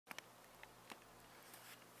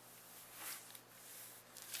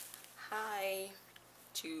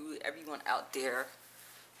everyone out there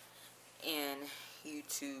in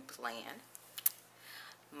YouTube land.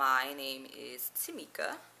 My name is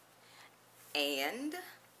Tamika, and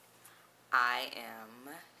I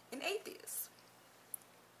am an atheist.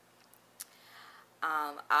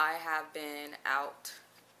 I have been out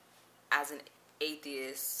as an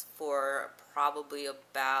atheist for probably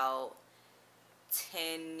about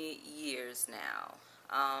 10 years now.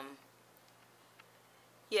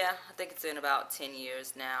 Yeah, I think it's been about 10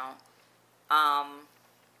 years now.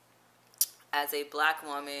 As a black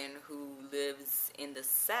woman who lives in the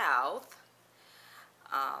South,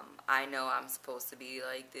 I know I'm supposed to be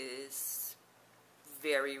like this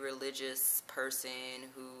very religious person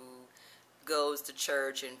who goes to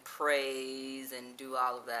church and prays and do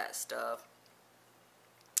all of that stuff.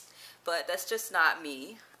 But that's just not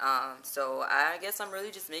me. So I guess I'm really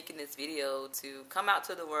just making this video to come out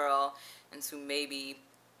to the world and to maybe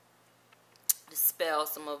dispel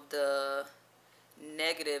some of the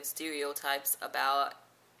negative stereotypes about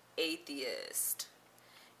atheists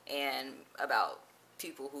and about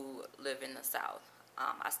people who live in the South.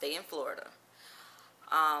 I stay in Florida.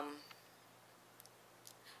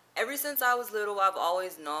 Ever since I was little, I've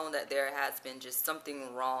always known that there has been just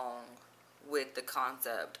something wrong with the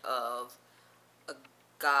concept of a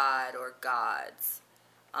God or gods.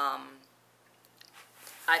 I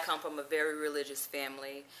come from a very religious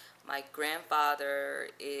family. My grandfather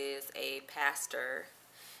is a pastor,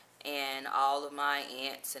 and all of my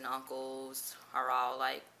aunts and uncles are all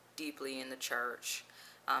like deeply in the church.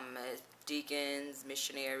 Deacons,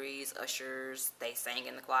 missionaries, ushers, they sang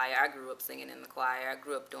in the choir. I grew up singing in the choir. I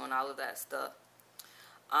grew up doing all of that stuff.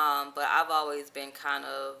 But I've always been kind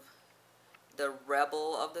of the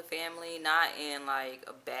rebel of the family, not in like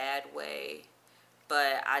a bad way,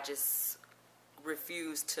 but I just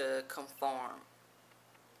refuse to conform.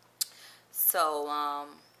 So a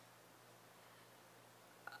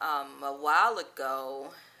while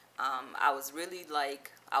ago, I was really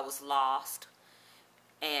like, I was lost,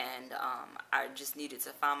 and I just needed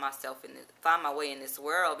to find my way in this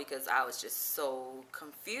world because I was just so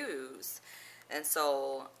confused. And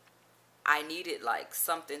so I needed like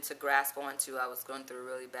something to grasp onto. I was going through a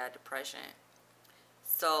really bad depression.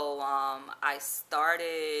 So I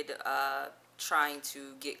started trying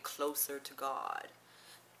to get closer to God.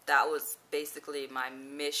 That was basically my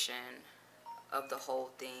mission of the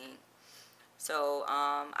whole thing. So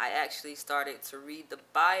I actually started to read the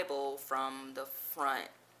Bible from the front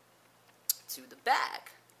to the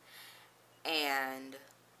back. And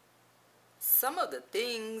some of the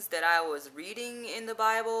things that I was reading in the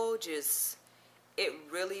Bible, it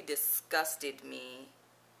really disgusted me.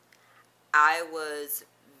 I was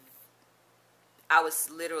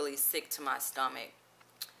literally sick to my stomach.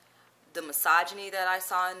 The misogyny that I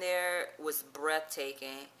saw in there was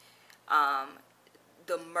breathtaking.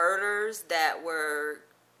 The murders that were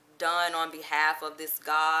done on behalf of this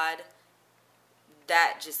God,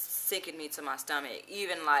 that just sickened me to my stomach.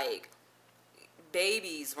 Even like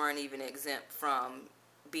babies weren't even exempt from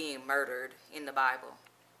being murdered in the Bible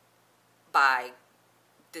by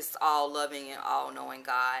this all-loving and all-knowing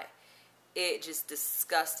God. It just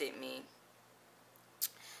disgusted me.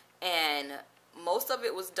 And most of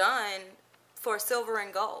it was done for silver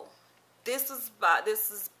and gold. This is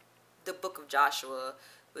the book of Joshua.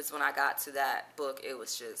 Was when I got to that book, it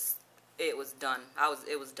was done.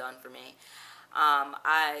 It was done for me.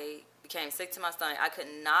 I became sick to my stomach. I could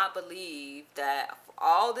not believe that for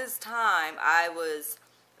all this time I was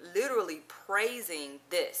literally praising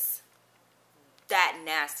that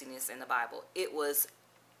nastiness in the Bible. It was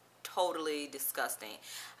totally disgusting.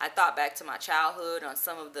 I thought back to my childhood on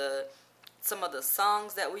some of the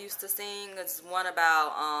songs that we used to sing. There's one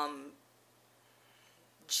about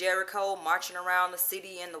Jericho marching around the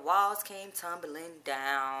city and the walls came tumbling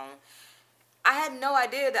down. I had no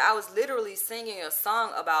idea that I was literally singing a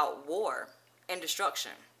song about war and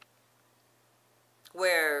destruction,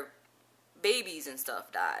 where babies and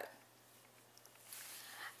stuff died.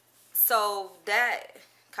 So that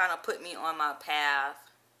kind of put me on my path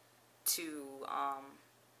to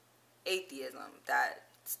atheism. That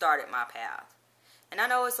started my path. And I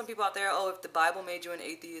know some people out there, oh, if the Bible made you an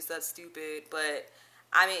atheist, that's stupid. But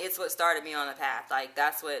I mean, it's what started me on the path. Like,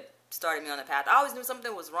 that's what started me on the path. I always knew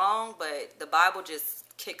something was wrong, but the Bible just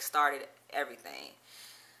kick-started everything.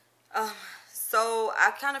 So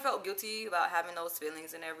I kind of felt guilty about having those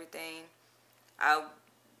feelings and everything.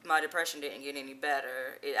 My depression didn't get any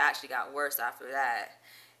better. It actually got worse after that.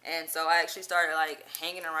 And so I actually started like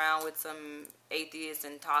hanging around with some atheists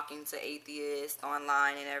and talking to atheists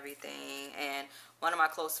online and everything. And one of my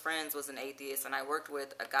close friends was an atheist, and I worked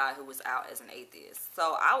with a guy who was out as an atheist.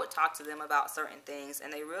 So I would talk to them about certain things,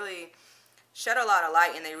 and they really shed a lot of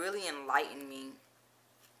light, and they really enlightened me.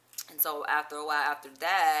 And so after a while after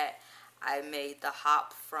that, I made the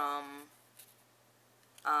hop from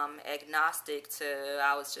agnostic to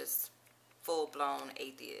I was just full-blown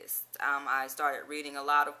atheist. I started reading a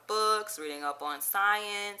lot of books, reading up on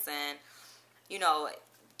science, and you know,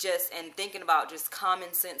 just and thinking about just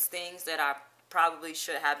common sense things that I probably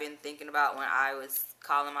should have been thinking about when I was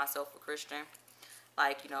calling myself a Christian.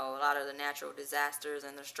 Like, you know, a lot of the natural disasters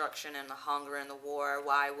and destruction and the hunger and the war.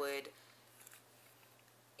 Why would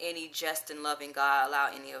any just and loving God allow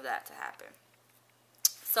any of that to happen?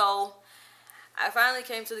 So I finally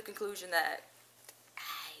came to the conclusion that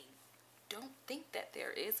I don't think that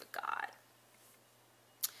there is a God.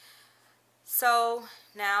 So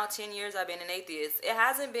now 10 years I've been an atheist. It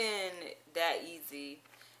hasn't been that easy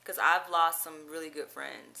because I've lost some really good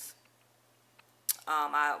friends.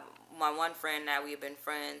 My one friend that we have been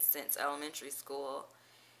friends since elementary school.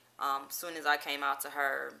 Soon as I came out to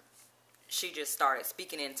her, she just started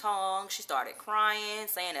speaking in tongues. She started crying,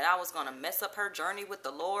 saying that I was going to mess up her journey with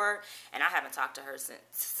the Lord. And I haven't talked to her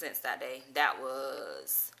since that day. That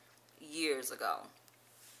was years ago.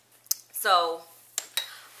 So,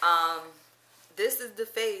 this is the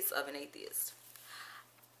face of an atheist.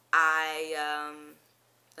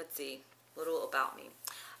 Let's see, a little about me.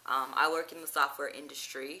 I work in the software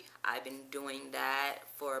industry. I've been doing that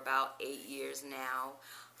for about 8 years now.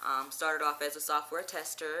 Started off as a software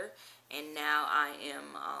tester, and now I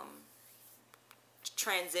am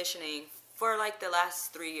transitioning. For like the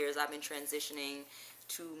last 3 years, I've been transitioning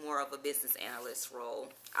to more of a business analyst role.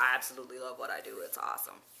 I absolutely love what I do. It's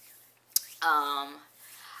awesome.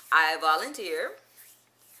 I volunteer.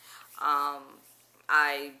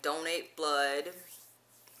 I donate blood.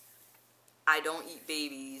 I don't eat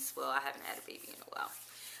babies. Well, I haven't had a baby in a while.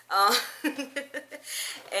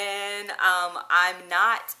 And I'm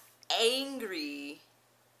not angry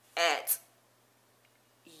at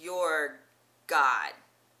your God.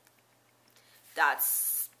 That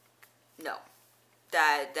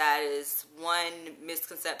is one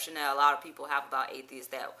misconception that a lot of people have about atheists,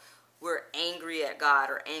 that we're angry at God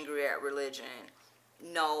or angry at religion.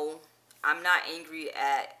 No, I'm not angry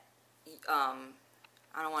at,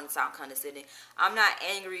 I don't want to sound condescending. I'm not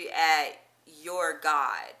angry at your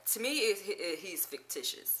God. To me, he's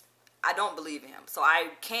fictitious. I don't believe in him. So I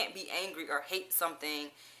can't be angry or hate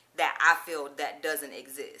something that I feel that doesn't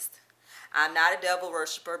exist. I'm not a devil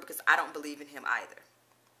worshiper because I don't believe in him either.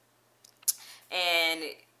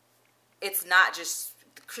 And it's not just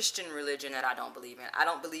the Christian religion that I don't believe in. I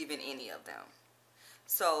don't believe in any of them.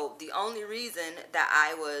 So the only reason that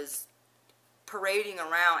I was parading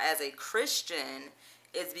around as a Christian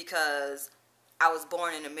is because I was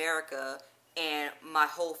born in America and my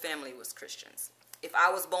whole family was Christians. If I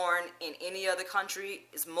was born in any other country,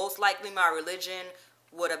 it's most likely my religion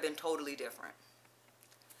would have been totally different.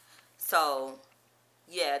 So,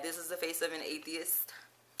 yeah, this is the face of an atheist.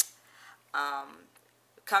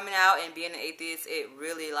 Coming out and being an atheist, it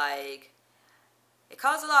really it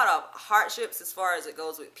caused a lot of hardships as far as it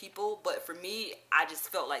goes with people. But for me, I just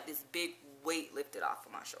felt like this big weight lifted off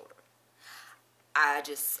of my shoulder. I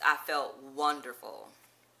felt wonderful.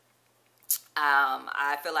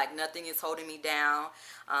 I feel like nothing is holding me down.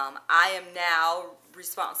 I am now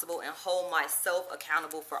responsible and hold myself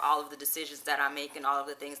accountable for all of the decisions that I make and all of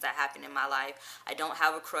the things that happen in my life. I don't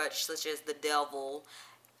have a crutch such as the devil.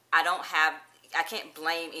 I can't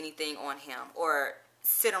blame anything on him or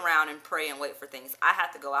sit around and pray and wait for things. I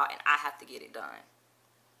have to go out and I have to get it done.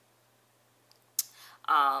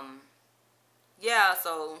 Yeah,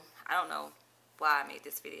 so I don't know why I made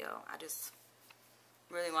this video. I just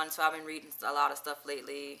really wanted to. I've been reading a lot of stuff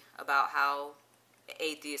lately about how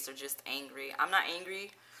atheists are just angry. I'm not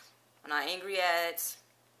angry. I'm not angry at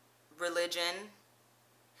religion.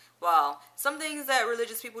 Well, some things that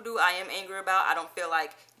religious people do, I am angry about. I don't feel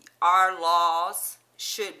like our laws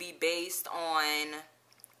should be based on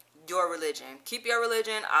your religion. Keep your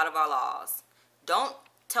religion out of our laws. Don't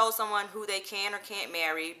tell someone who they can or can't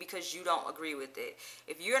marry because you don't agree with it.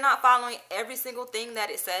 If you're not following every single thing that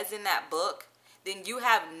it says in that book, then you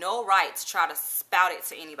have no right to try to spout it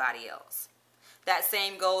to anybody else. That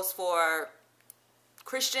same goes for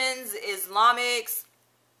Christians, Islamics,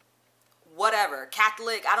 whatever,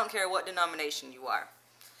 Catholic, I don't care what denomination you are.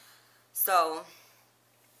 So,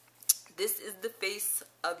 this is the face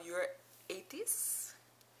of your atheist.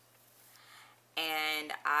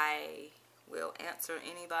 And I will answer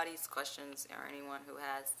anybody's questions or anyone who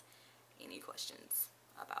has any questions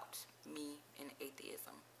about me and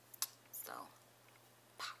atheism.